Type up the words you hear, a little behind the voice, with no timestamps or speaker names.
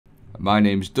My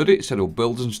name's Duddy, Settle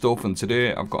Builds and stuff, and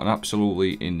today I've got an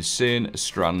absolutely insane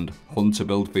Strand Hunter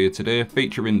build for you today,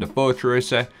 featuring the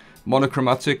Foetracer,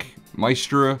 monochromatic,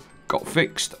 maestro, got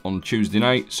fixed on Tuesday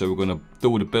night, so we're going to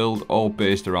do the build all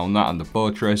based around that and the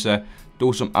Foetracer,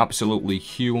 do some absolutely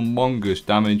humongous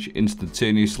damage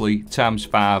instantaneously,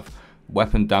 ×5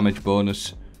 weapon damage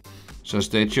bonus, so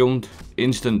stay tuned.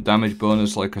 Instant damage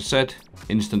bonus, like I said,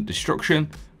 instant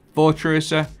destruction,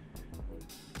 Foetracer,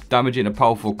 damaging a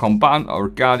powerful combatant or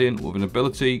a guardian with an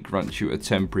ability grants you a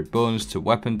temporary bonus to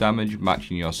weapon damage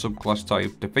matching your subclass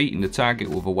type. Defeating the target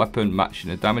with a weapon matching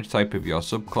the damage type of your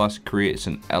subclass creates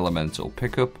an elemental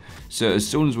pickup. So as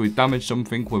soon as we damage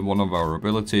something with one of our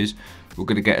abilities, we're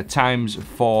going to get a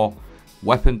 ×4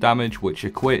 weapon damage, which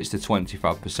equates to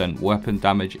 25% weapon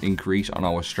damage increase on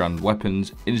our Strand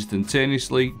weapons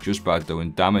instantaneously just by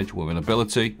doing damage with an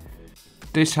ability.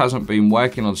 This hasn't been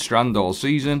working on Strand all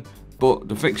season, but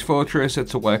the fixed Foetracer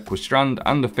to work with Strand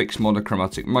and the fixed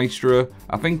monochromatic maestro,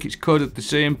 I think it's coded the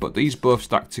same, but these both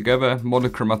stack together.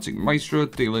 Monochromatic maestro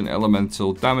dealing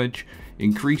elemental damage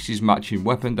increases matching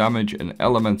weapon damage, and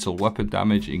elemental weapon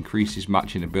damage increases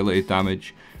matching ability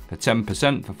damage for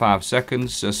 10% for 5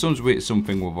 seconds. So as soon as we hit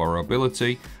something with our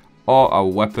ability or our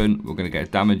weapon, we're going to get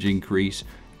a damage increase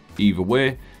either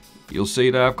way. You'll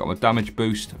see there I've got my damage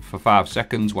boost for 5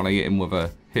 seconds when I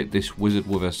hit this wizard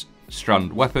with a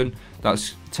Strand weapon.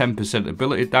 That's 10%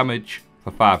 ability damage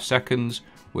for 5 seconds,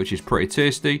 which is pretty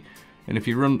tasty. And if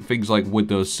you run things like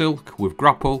Widow's Silk with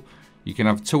grapple, you can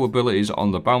have 2 abilities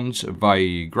on the bounce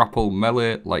via grapple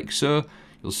melee, like so.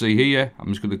 You'll see here, I'm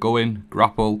just going to go in,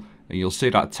 grapple, and you'll see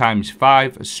that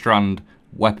 ×5 Strand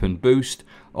weapon boost.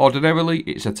 Ordinarily,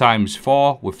 it's a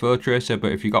 ×4 with Foetracer,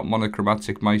 but if you've got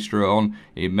monochromatic maestro on,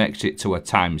 it makes it to a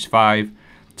 ×5.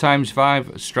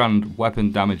 ×5 Strand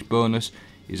weapon damage bonus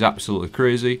is absolutely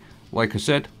crazy. Like I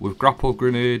said, with grapple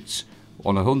grenades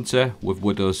on a hunter with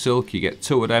Widow's Silk, you get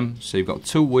 2 of them, so you've got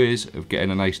 2 ways of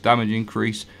getting a nice damage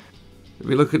increase. If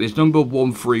you look at this number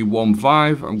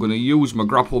 1315, I'm going to use my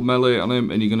grapple melee on him,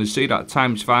 and you're going to see that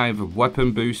 ×5 of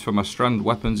weapon boost for my Strand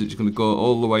weapons. It's going to go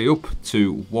all the way up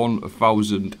to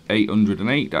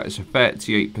 1808. That is a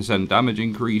 38% damage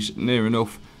increase, near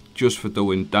enough, just for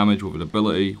doing damage with an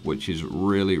ability, which is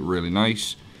really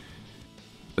nice.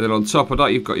 And then on top of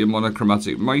that, you've got your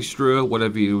monochromatic maestro.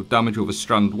 Whatever you damage with a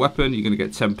Strand weapon, you're going to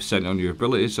get 10% on your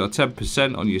ability. So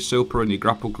 10% on your super and your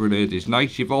grapple grenade is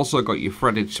nice. You've also got your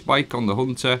threaded spike on the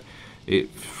hunter. It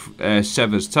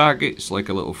severs targets like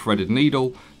a little threaded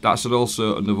needle. That's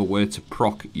also another way to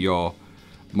proc your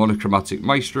monochromatic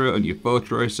maestro and your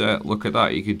Foetracer. Look at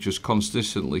that, you can just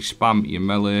consistently spam your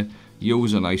melee,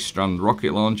 use a nice Strand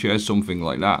rocket launcher, something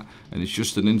like that, and it's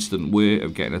just an instant way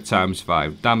of getting a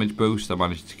 ×5 damage boost. I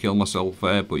managed to kill myself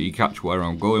there, but you catch where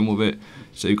I'm going with it.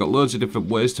 So you've got loads of different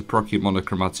ways to proc your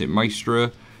monochromatic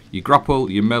maestro. Your grapple,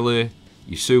 your melee,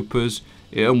 your supers,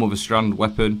 hit them with a Strand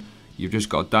weapon. You've just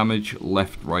got damage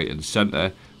left, right and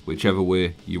centre, whichever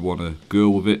way you want to go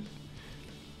with it.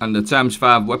 And the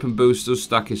 ×5 weapon boost does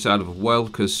stack inside of a well,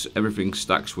 because everything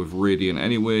stacks with radiant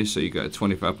anyway, so you get a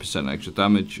 25% extra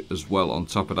damage as well on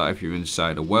top of that if you're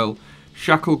inside a well.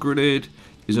 Shackle grenade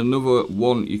is another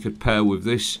one you could pair with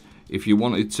this if you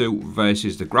wanted to,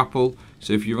 versus the grapple.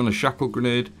 So if you run a shackle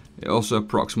grenade, it also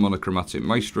procs monochromatic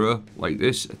maestro like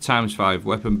this, a ×5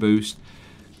 weapon boost.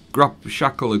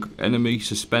 Shackle an enemy,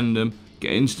 suspend them,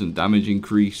 get instant damage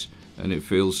increase, and it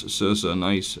feels so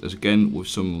nice. As again, with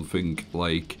something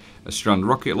like a Strand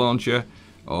rocket launcher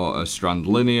or a Strand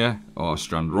linear or a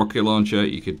Strand rocket launcher,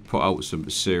 you could put out some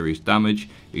serious damage.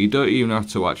 You don't even have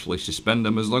to actually suspend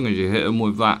them. As long as you hit them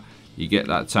with that, you get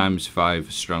that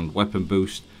 ×5 Strand weapon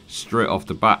boost straight off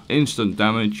the bat. Instant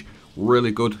damage,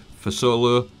 really good for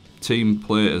solo team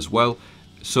play as well.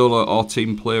 Solo or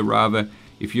team play rather.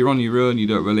 If you're on your own, you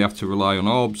don't really have to rely on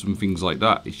orbs and things like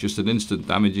that. It's just an instant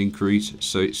damage increase,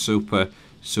 so it's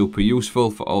super useful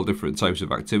for all different types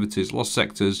of activities, lost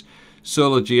sectors,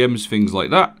 solo GMs, things like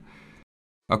that.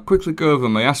 I'll quickly go over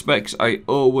my aspects. I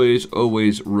always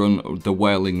run the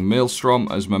Whirling Maelstrom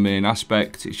as my main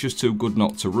aspect. It's just too good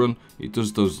not to run. It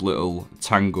does those little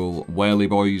tangle whirly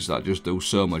boys that just do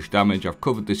so much damage. I've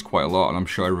covered this quite a lot, and I'm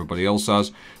sure everybody else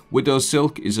has. Widow's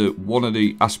Silk is one of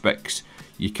the aspects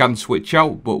you can switch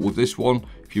out, but with this one,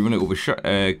 if you run it with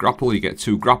a grapple, you get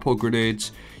 2 grapple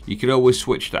grenades. You could always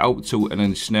switch that out to an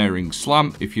ensnaring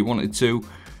slam if you wanted to.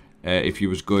 If you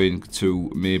was going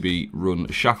to maybe run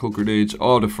shackle grenades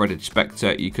or the threaded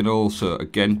spectre, you can also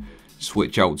again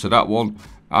switch out to that one.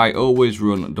 I always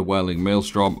run the Whirling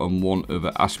Maelstrom and one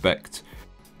other aspect.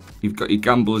 You've got your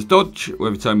Gambler's Dodge, where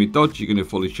every time you dodge, you're going to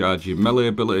fully charge your melee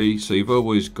ability. So you've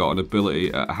always got an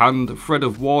ability at hand. Thread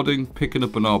of Warding, picking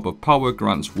up an orb of power,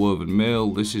 grants woven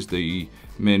mail. This is the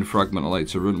main fragment I like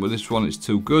to run with this one, it's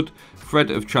too good.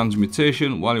 Thread of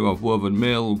Transmutation, while you have woven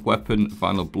mail, weapon,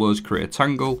 final blows create a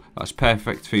tangle. That's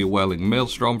perfect for your whirling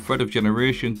maelstrom. Thread of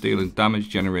Generation, dealing damage,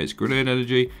 generates grenade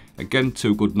energy. Again,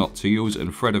 too good not to use.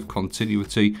 And Thread of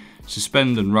Continuity,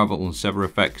 suspend, unravel and sever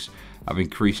effects have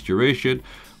increased duration.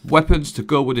 Weapons to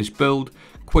go with this build.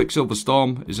 Quicksilver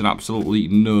Storm is an absolutely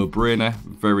no-brainer,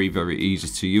 very easy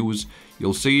to use.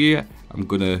 You'll see here, I'm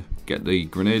going to get the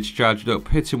grenades charged up,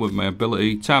 hit him with my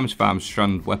ability, ×5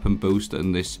 Strand weapon boost,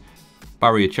 and this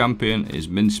barrier champion is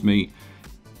mincemeat,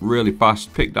 really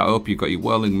fast. Pick that up, you've got your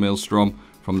whirling maelstrom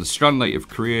from the Strand that you've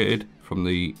created, from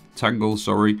the tangle,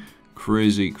 sorry,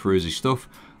 crazy stuff.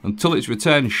 Until its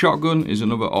return, shotgun is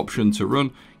another option to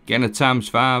run. Getting a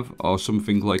 ×5 or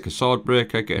something like a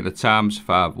Swordbreaker, getting a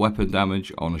 ×5 weapon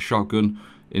damage on a shotgun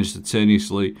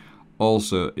instantaneously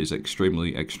also is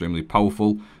extremely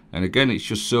powerful. And again, it's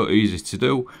just so easy to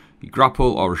do. You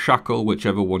grapple or a shackle,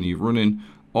 whichever one you're running,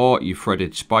 or you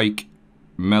threaded spike,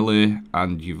 melee,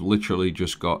 and you've literally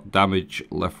just got damage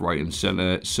left, right and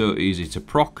center. So easy to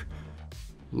proc.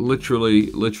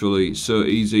 Literally so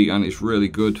easy, and it's really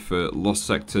good for lost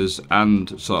sectors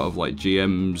and sort of like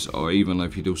GMs, or even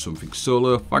if you do something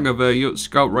solo. Fangaver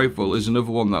Scout Rifle is another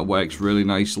one that works really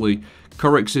nicely.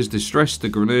 Corex's Distress, the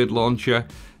grenade launcher,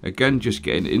 again just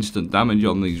getting instant damage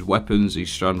on these weapons,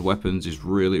 these Strand weapons is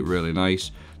really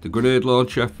nice. The grenade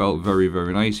launcher felt very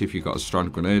nice if you got a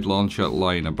Strand grenade launcher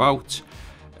lying about.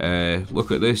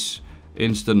 Look at this,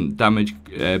 instant damage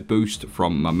boost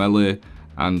from my melee.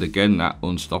 And again, that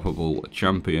unstoppable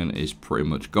champion is pretty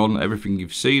much gone. Everything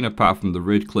you've seen, apart from the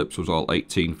raid clips, was all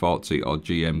 1840 or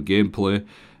GM gameplay.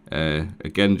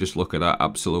 Again, just look at that,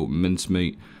 absolute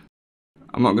mincemeat.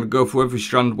 I'm not going to go for every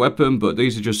Strand weapon, but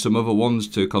these are just some other ones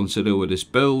to consider with this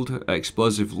build.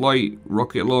 Explosive Light,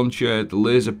 Rocket Launcher, the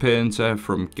Laser Painter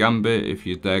from Gambit, if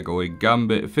you're there going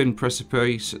Gambit. Thin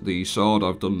Precipice, the sword,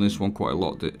 I've done this one quite a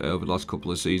lot over the last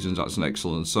couple of seasons, that's an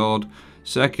excellent sword.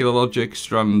 Circular Logic,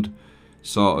 Strand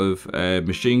sort of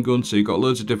machine gun, so you've got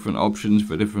loads of different options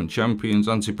for different champions.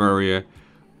 Anti-barrier,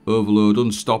 overload,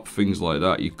 unstop, things like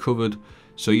that, you're covered.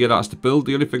 So yeah, that's the build.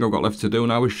 The only thing I've got left to do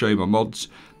now is show you my mods.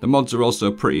 The mods are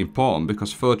also pretty important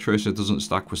because Foetracer doesn't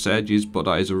stack with surges, but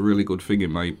that is a really good thing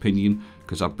in my opinion,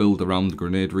 because I build around the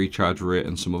grenade recharge rate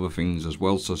and some other things as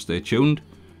well, so stay tuned.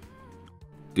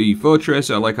 The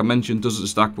Foetracer, like I mentioned, doesn't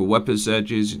stack with weapon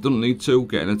surges. It doesn't need to.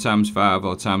 Getting a ×5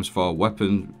 or ×4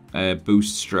 weapon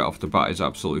boost straight off the bat is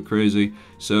absolutely crazy.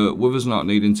 So with us not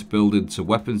needing to build into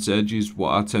weapon surges,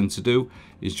 what I tend to do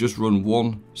is just run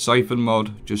one Siphon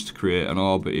mod just to create an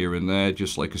orbit here and there,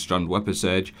 just like a Strand weapon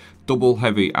surge. Double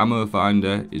heavy ammo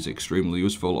finder is extremely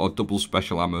useful, or double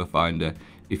special ammo finder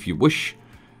if you wish.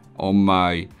 On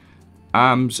my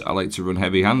arms, I like to run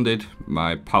heavy-handed.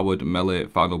 My powered melee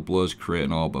final blows create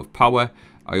an orb of power.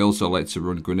 I also like to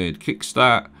run grenade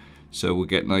kickstart, so we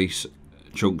get nice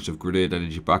chunks of grenade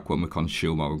energy back when we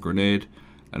consume our grenade.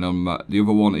 And on the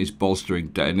other one is bolstering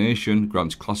detonation,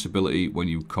 grants class ability when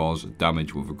you cause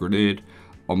damage with a grenade.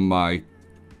 On my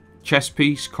chest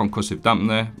piece, concussive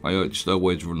dampener, I just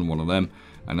always run one of them,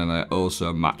 and then I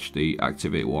also match the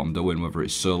activate what I'm doing, whether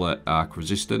it's solar, arc,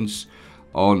 resistance.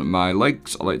 On my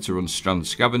legs, I like to run Strand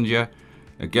Scavenger.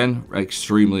 Again,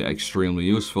 extremely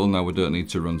useful. Now we don't need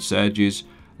to run surges.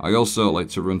 I also like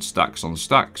to run stacks on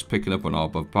stacks, picking up an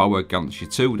orb of power, grants you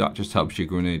 2. That just helps your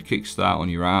grenade kickstart on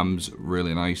your arms,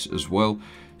 really nice as well.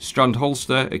 Strand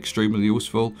Holster, extremely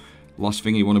useful. Last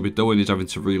thing you want to be doing is having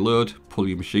to reload, pull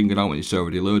your machine gun out when it's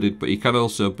already loaded, but you can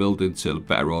also build into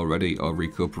better already or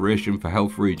recuperation for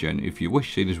health regen if you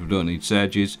wish, seeing as we don't need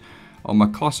surges. On my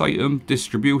class item,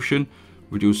 Distribution,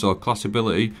 reduce our class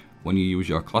ability when you use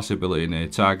your class ability near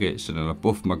targets, and then I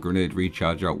buff my grenade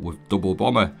recharge out with double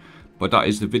bomber. But that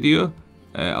is the video.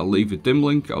 I'll leave a dim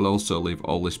link. I'll also leave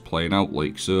all this playing out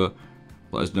like so.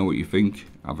 Let us know what you think.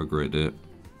 Have a great day.